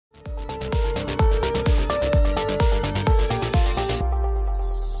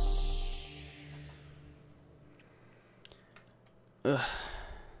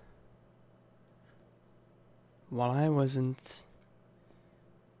while I wasn't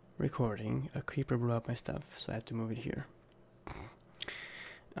recording, a creeper blew up my stuff, so I had to move it here.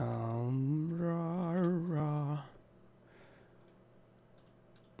 Rah, rah.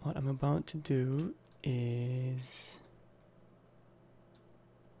 What I'm about to do is...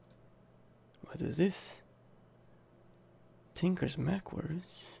 What is this? Tinker's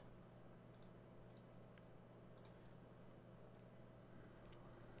Macwords?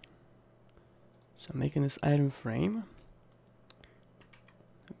 So I'm making this item frame.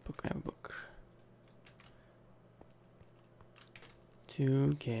 I have a book.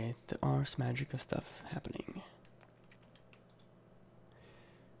 To get the Ars Magica stuff happening.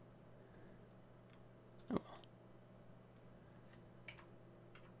 Oh.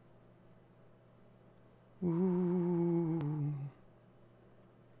 Ooh.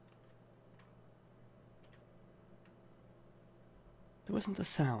 There wasn't a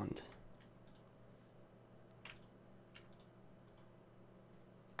sound.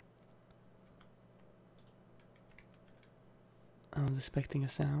 I was expecting a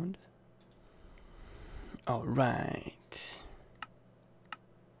sound. All right.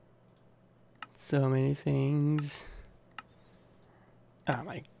 So many things. Oh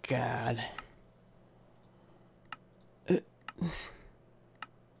my god.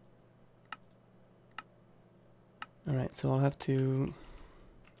 Alright, so I'll have to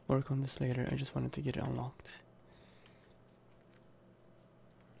work on this later. I just wanted to get it unlocked.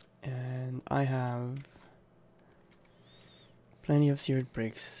 And I have plenty of seared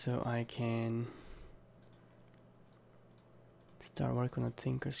bricks, so I can start working on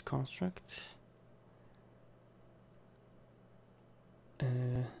Tinker's Construct.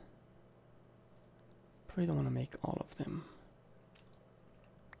 Probably don't want to make all of them.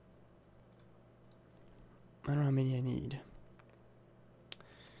 I don't know how many I need.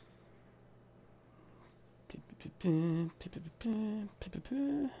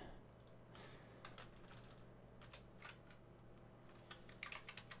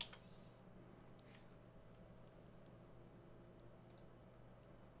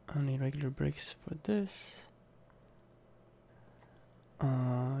 I need regular bricks for this.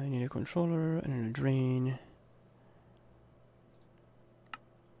 I need a controller and a drain.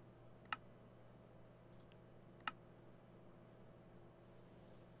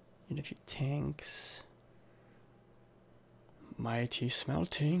 Need a few tanks. Mighty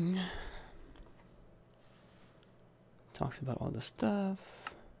smelting. Talks about all the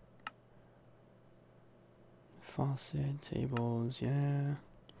stuff. Faucet, tables, yeah.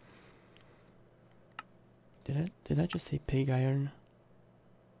 Did I just say pig iron?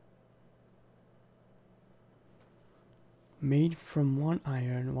 Made from 1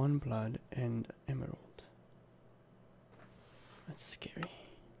 iron, 1 blood, and emerald. That's scary.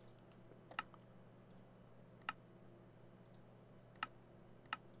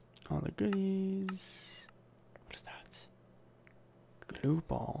 All the goodies. What is that? Glue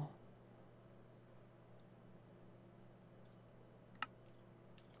ball.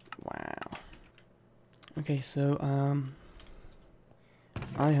 Wow. Okay, so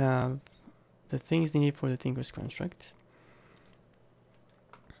I have the things needed for the Tinker's Construct,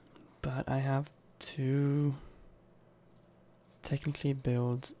 but I have to technically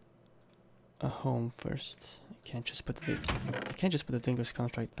build a home first. I can't just put the Tinker's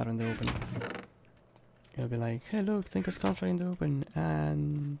Construct out in the open. It'll be like, hey look, Tinker's Construct in the open,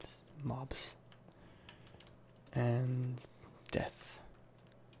 and mobs and death.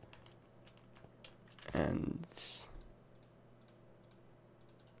 And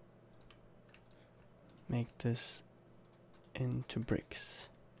make this into bricks.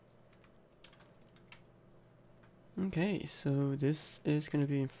 Okay, so this is gonna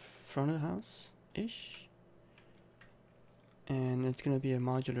be in front of the house-ish. And it's gonna be a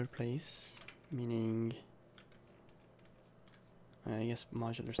modular place, meaning I guess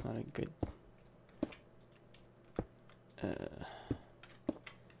modular's not a good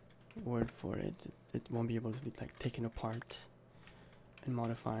word for it. It won't be able to be like taken apart and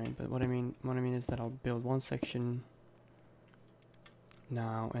modified. But what I mean is that I'll build one section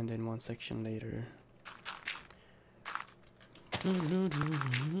now and then one section later.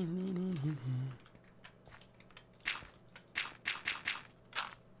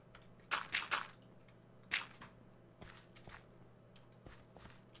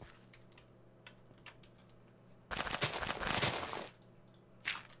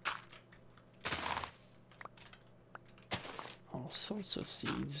 All sorts of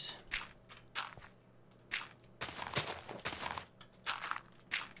seeds.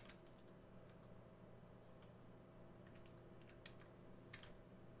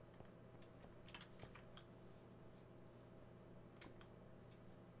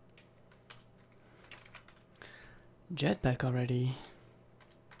 Jetpack already.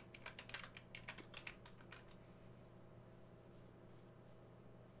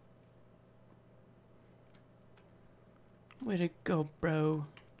 Way to go, bro.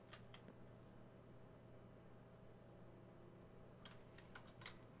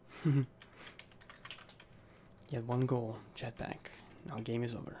 You had one goal, jetpack. Now game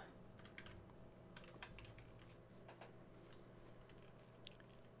is over.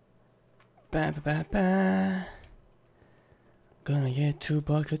 Ba ba ba ba. Gonna get 2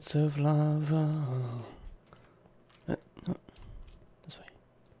 buckets of lava. No, this way.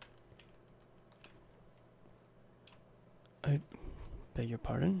 I beg your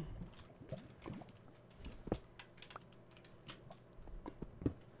pardon.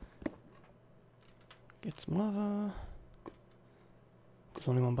 Get some lava. There's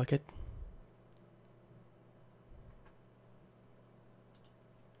only 1 bucket.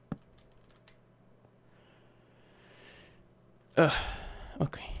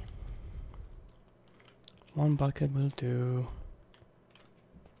 Okay. 1 bucket will do.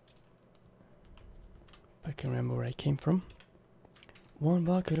 If I can remember where I came from. 1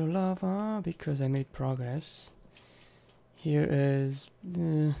 bucket of lava because I made progress. Here is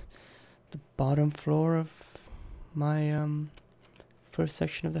the bottom floor of my first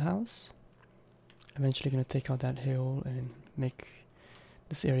section of the house. Eventually gonna take out that hill and make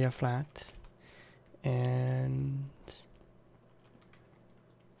this area flat. And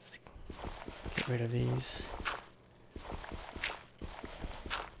get rid of these.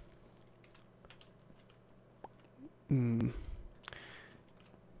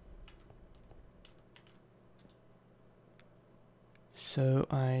 So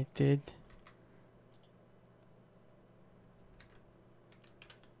I did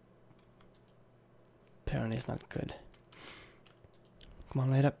apparently it's not good. Come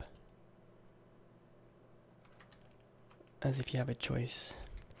on, light up. As if you have a choice.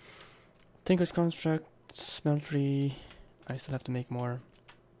 Tinker's Construct, Smeltery. I still have to make more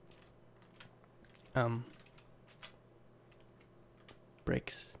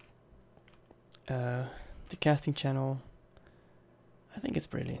bricks. The casting channel, I think it's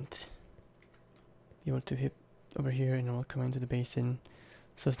brilliant. Be able to hit over here and it will come into the basin,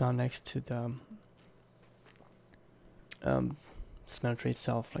 so it's not next to the smeltery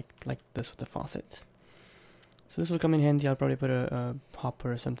itself, like this with the faucet. So this will come in handy. I'll probably put a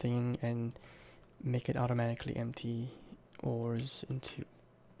hopper or something and make it automatically empty ores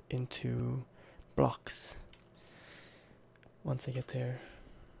into blocks once I get there.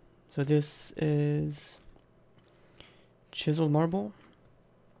 So this is chiseled marble.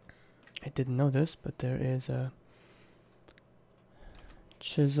 I didn't know this, but there is a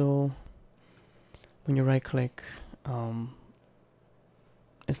chisel. When you right click,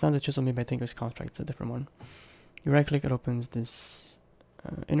 it's not the chisel made by Tinker's Construct, it's a different one. You right click, it opens this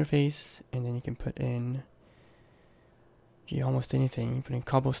interface, and then you can put in almost anything. You put in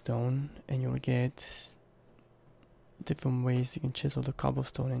cobblestone and you'll get different ways you can chisel the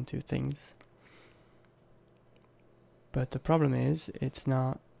cobblestone into things. But the problem is it's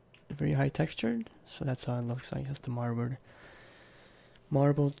not very high textured, so that's how it looks like. It's the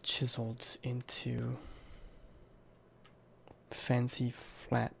marble chiseled into fancy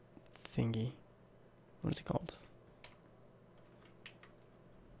flat thingy. What is it called?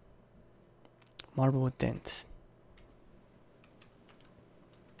 Marble with dent.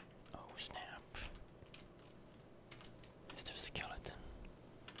 Oh snap. Mr. Skeleton.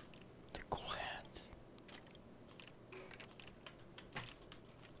 The cool hat.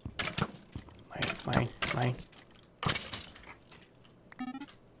 Mine.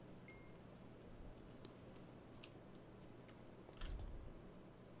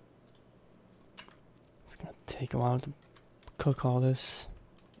 It's gonna take a while to cook all this.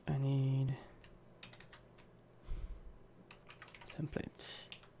 I need templates.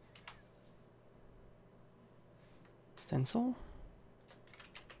 Stencil.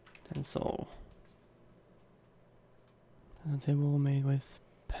 A table made with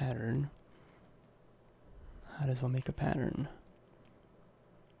pattern. How does one make a pattern?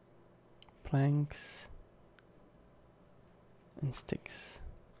 Planks and sticks.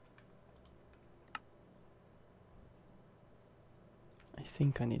 I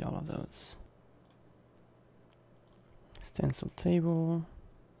think I need all of those. Stencil table.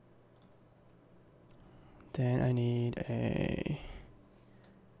 Then I need a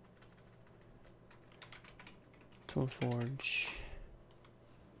tool forge.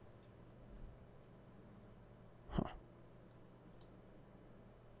 Huh.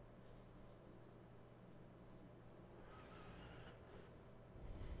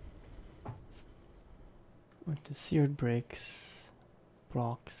 with the seared bricks,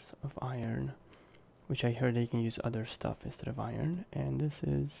 blocks of iron, which I heard they can use other stuff instead of iron, and this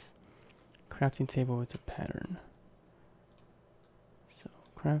is crafting table with a pattern. So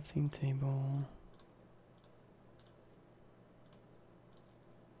crafting table,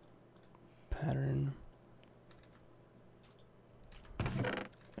 pattern,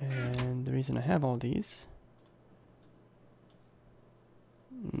 and the reason I have all these,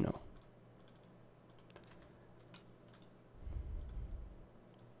 no.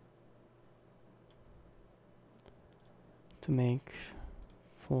 To make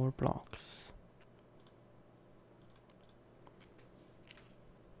 4 blocks.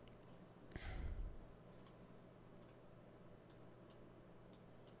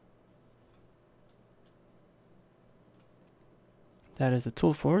 That is the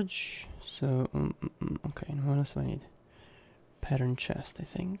tool forge. So, okay, and what else do I need? Pattern chest, I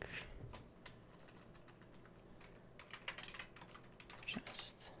think.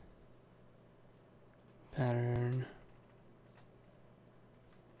 Chest. Pattern.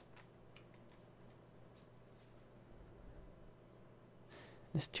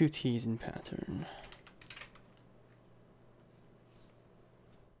 There's 2 T's in pattern.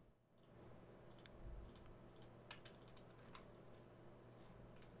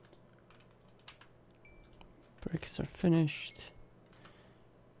 Bricks are finished.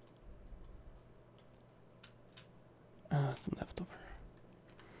 Some leftover.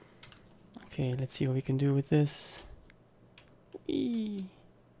 Okay, let's see what we can do with this. Whee!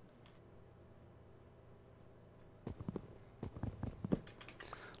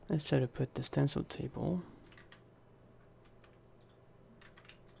 Let's try to put the stencil table.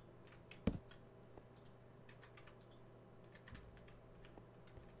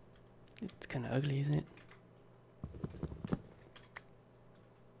 It's kind of ugly, isn't it?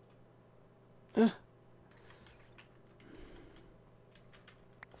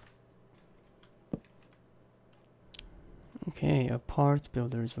 Okay, a parts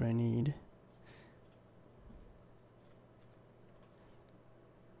builder is what I need.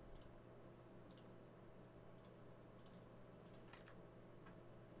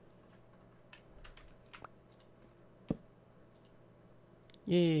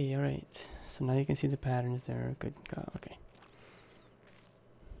 Yay, alright. So now you can see the patterns there. Good, okay.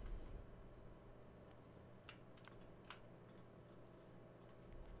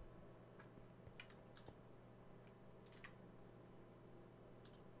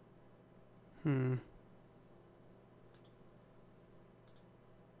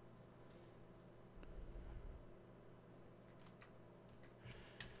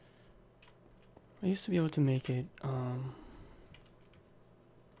 I used to be able to make it, so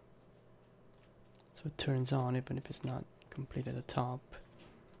it turns on even if it's not complete at the top.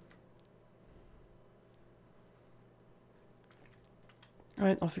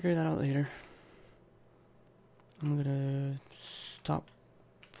 Alright, I'll figure that out later. I'm gonna stop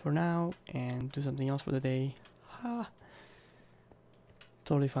for now and do something else for the day. Ha!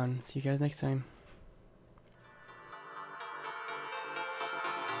 Totally fun. See you guys next time.